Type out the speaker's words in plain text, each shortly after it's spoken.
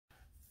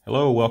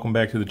Hello, welcome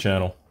back to the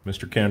channel.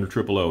 Mr. Candor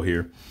Triple O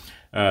here.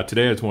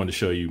 Today I just wanted to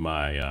show you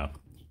my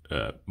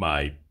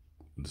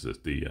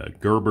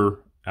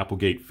Gerber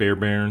Applegate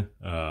Fairbairn.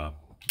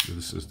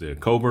 This is the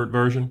Covert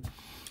version.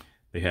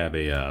 They have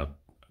I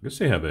guess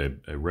they have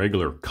a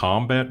regular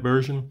combat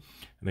version,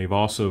 and they've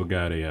also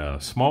got a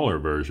smaller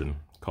version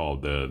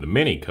called the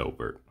Mini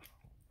Covert.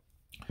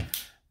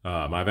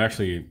 I've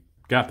actually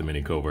got the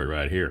Mini Covert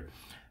right here.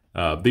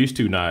 These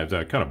two knives,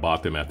 I kind of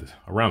bought them at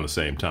around the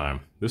same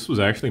time. This was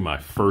actually my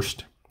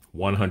first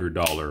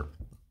 $100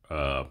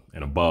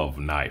 and above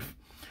knife.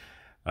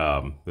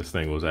 This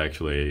thing was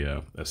actually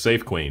a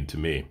safe queen to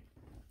me.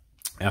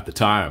 At the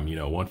time,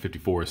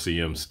 154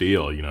 cm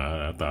steel,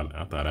 I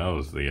thought I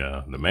was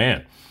the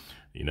man.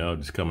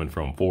 Just coming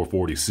from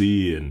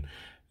 440C and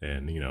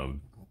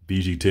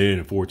BG10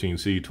 and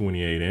 14C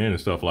 28N and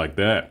stuff like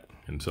that.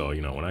 And so,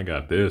 when I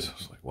got this, I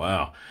was like,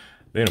 wow.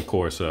 Then, of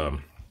course,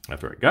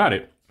 after I got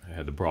it, I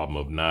had the problem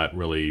of not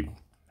really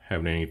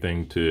having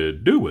anything to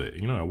do with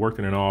it. I worked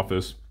in an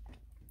office,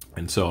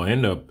 and so I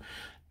ended up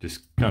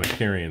just kind of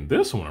carrying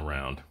this one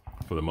around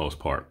for the most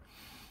part.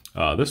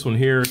 This one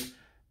here,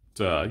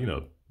 it's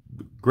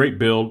great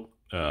build.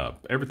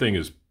 Everything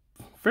is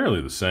fairly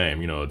the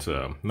same. It's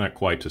not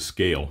quite to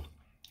scale,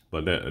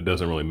 but it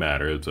doesn't really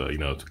matter. It's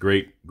it's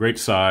a great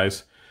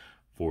size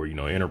for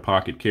inner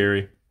pocket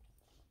carry.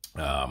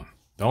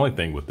 The only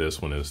thing with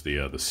this one is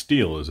the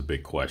steel is a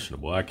bit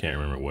questionable. I can't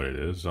remember what it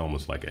is. It's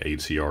almost like an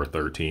HCR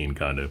 13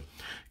 kind of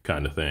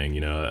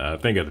thing. I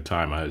think at the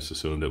time I just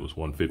assumed it was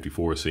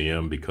 154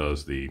 cm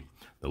because the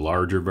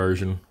larger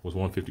version was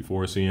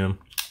 154 cm.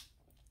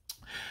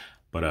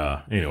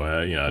 But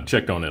anyway, I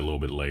checked on it a little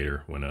bit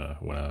later when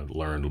I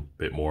learned a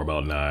bit more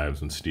about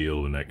knives and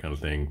steel, and that kind of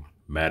thing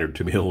mattered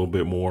to me a little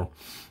bit more.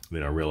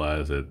 Then I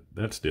realized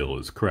that steel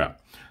is crap.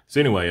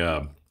 So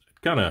anyway,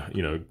 kind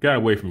of, got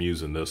away from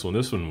using this one.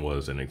 This one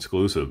was an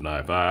exclusive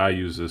knife. I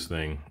use this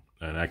thing,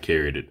 and I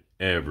carried it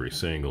every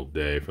single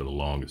day for the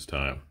longest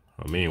time.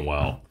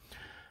 Meanwhile,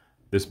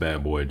 this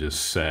bad boy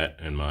just sat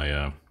in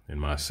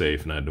my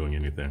safe, not doing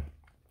anything.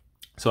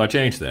 So I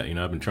changed that.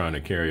 I've been trying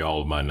to carry all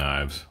of my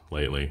knives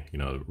lately,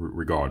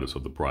 regardless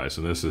of the price.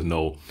 And this is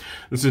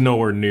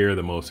nowhere near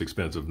the most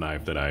expensive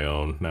knife that I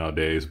own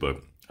nowadays.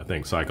 But I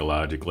think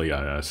psychologically,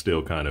 I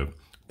still kind of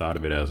thought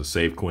of it as a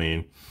safe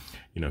queen.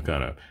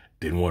 Kind of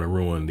didn't want to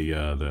ruin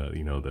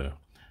the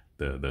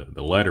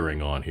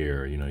lettering on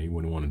here. You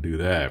wouldn't want to do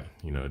that.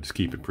 Just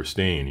keep it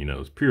pristine.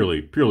 It's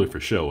purely for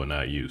show and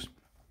not use.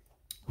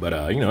 But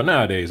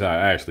nowadays I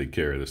actually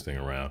carry this thing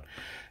around.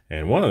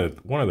 And one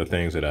of the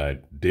things that I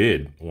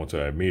did once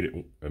I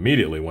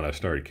immediately when I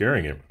started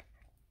carrying it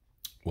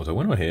was I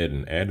went ahead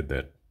and added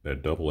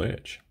that double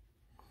edge.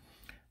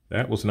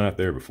 That was not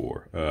there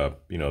before. The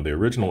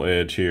original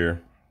edge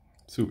here,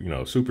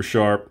 super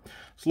sharp.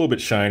 It's a little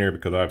bit shinier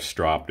because I've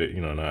stropped it,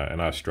 and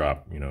I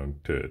stropped,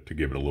 to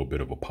give it a little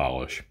bit of a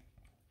polish.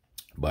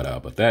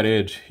 But that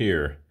edge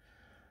here,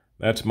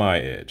 that's my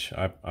edge.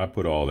 I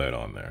put all that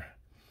on there.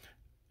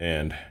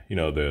 And,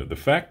 the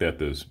fact that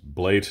this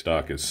blade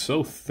stock is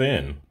so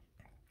thin,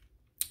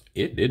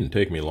 it didn't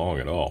take me long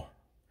at all.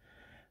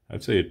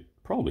 I'd say it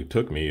probably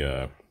took me,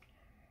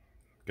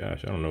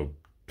 gosh, I don't know,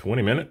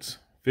 20 minutes,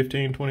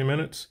 15, 20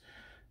 minutes.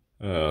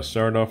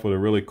 Started off with a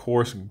really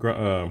coarse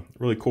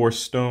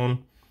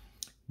stone,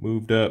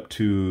 moved up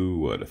to,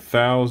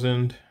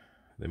 1,000,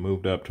 then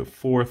moved up to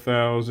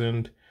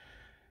 4,000,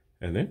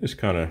 and then just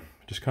kind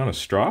of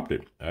stropped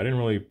it. I didn't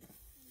really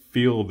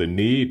feel the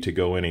need to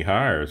go any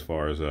higher as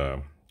far as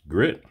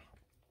grit.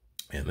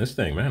 And this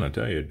thing, man, I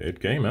tell you,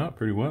 it came out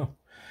pretty well.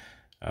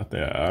 I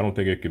don't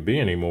think it could be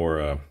any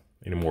more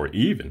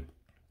even.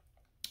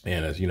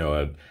 And as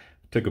I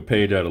took a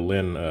page out of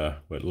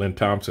Lynn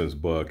Thompson's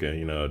book,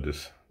 and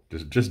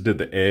just did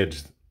the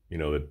edge,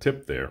 the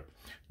tip there.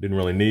 Didn't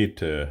really need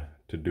to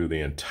do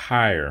the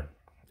entire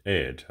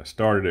edge. I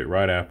started it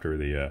right after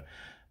the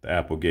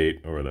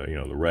Applegate, or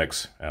the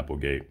Rex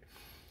Applegate.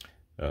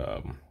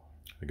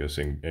 I guess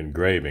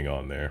engraving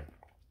on there,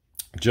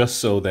 just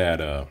so that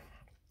I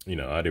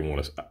didn't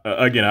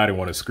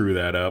want to screw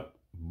that up,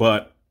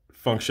 but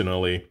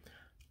functionally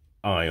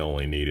I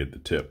only needed the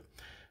tip.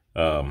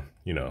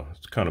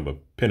 It's kind of a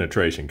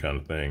penetration kind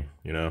of thing.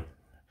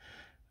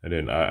 I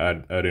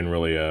didn't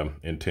really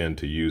intend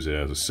to use it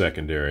as a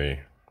secondary,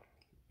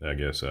 I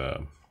guess,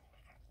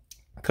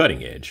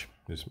 cutting edge.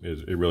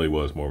 It really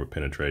was more of a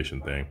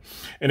penetration thing.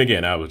 And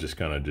again, I was just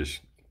kind of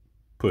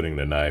putting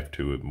the knife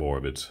to more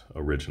of its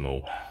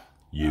original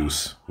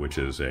use, which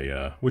is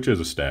a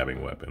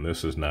stabbing weapon.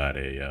 This is not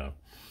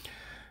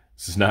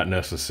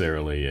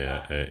necessarily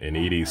an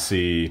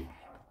EDC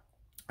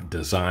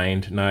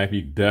designed knife.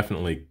 You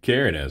definitely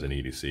carry it as an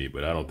EDC,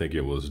 but I don't think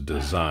it was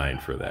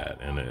designed for that.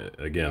 And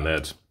again,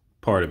 that's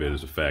part of it,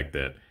 is the fact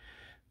that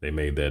they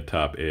made that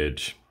top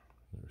edge,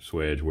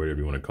 swedge, whatever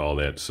you want to call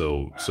that,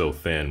 so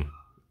thin.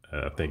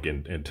 I think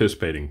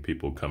anticipating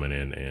people coming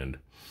in and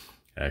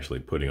actually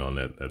putting on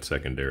that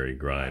secondary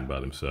grind by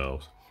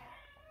themselves.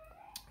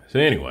 So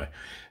anyway,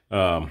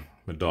 my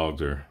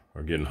dogs are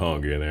are getting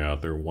hungry and they're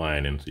out there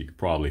whining, so you can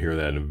probably hear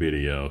that in the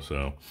video.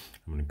 So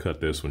I'm going to cut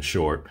this one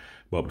short.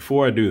 But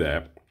before I do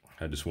that,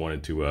 I just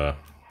wanted to,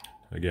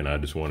 again, I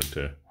just wanted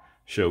to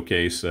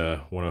showcase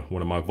one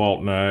of my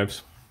vault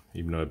knives,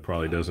 even though it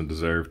probably doesn't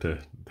deserve to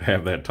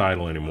have that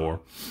title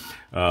anymore.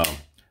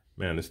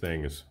 Man, this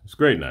thing is, it's a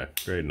great knife,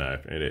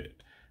 and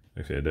it,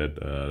 like I said,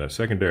 that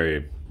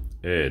secondary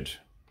edge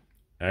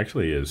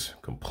actually is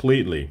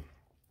completely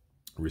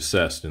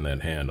recessed in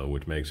that handle,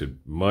 which makes it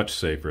much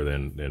safer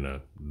than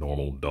a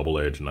normal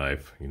double-edged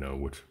knife, you know,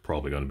 which is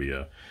probably going to be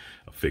a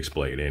fixed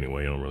blade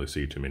anyway. You don't really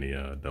see too many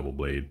double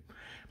blade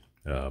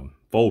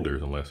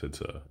folders unless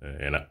it's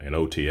an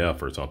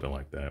OTF or something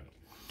like that.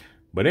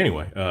 But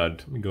anyway,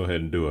 let me go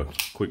ahead and do a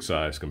quick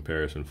size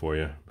comparison for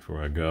you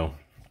before I go.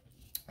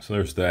 So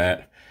there's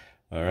that.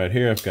 Right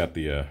here I've got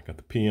the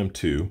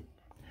PM2,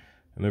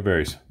 and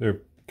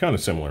they're kind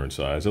of similar in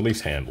size, at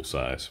least handle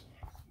size.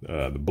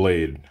 The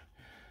blade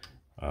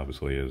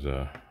obviously is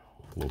a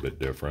little bit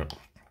different.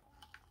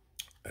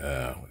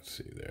 Let's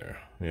see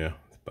there. Yeah,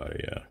 it's about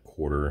a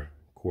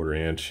quarter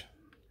inch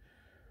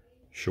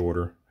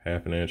shorter,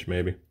 half an inch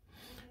maybe.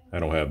 I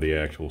don't have the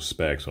actual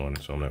specs on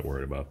it, so I'm not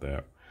worried about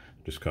that.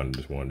 Just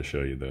wanted to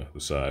show you the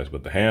size,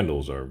 but the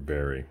handles are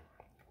very,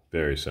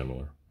 very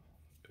similar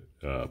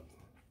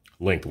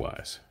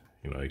lengthwise.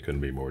 You know, it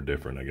couldn't be more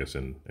different, I guess,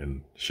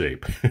 in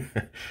shape.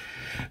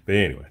 But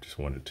anyway, just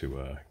wanted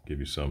to give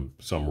you some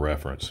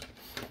reference.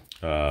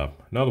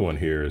 Another one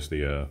here is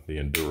the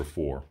Endura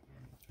 4.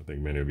 I think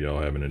many of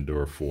y'all have an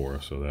Endura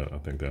 4, so I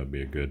think that would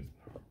be a good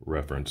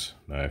reference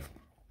knife.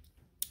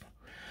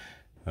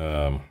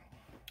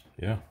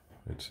 Yeah,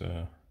 it's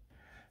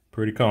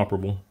pretty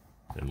comparable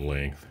in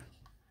length,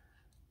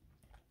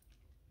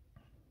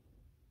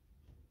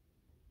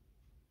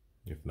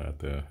 if not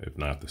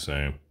the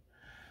same.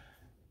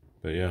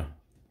 But yeah.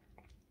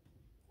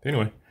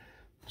 Anyway,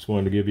 just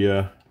wanted to give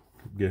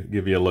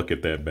you a look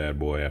at that bad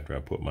boy after I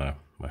put my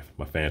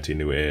fancy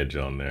new edge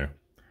on there.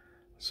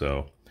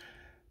 So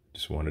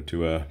just wanted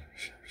to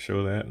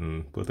show that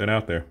and put that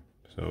out there.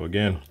 So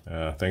again,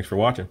 thanks for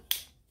watching.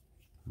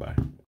 Bye.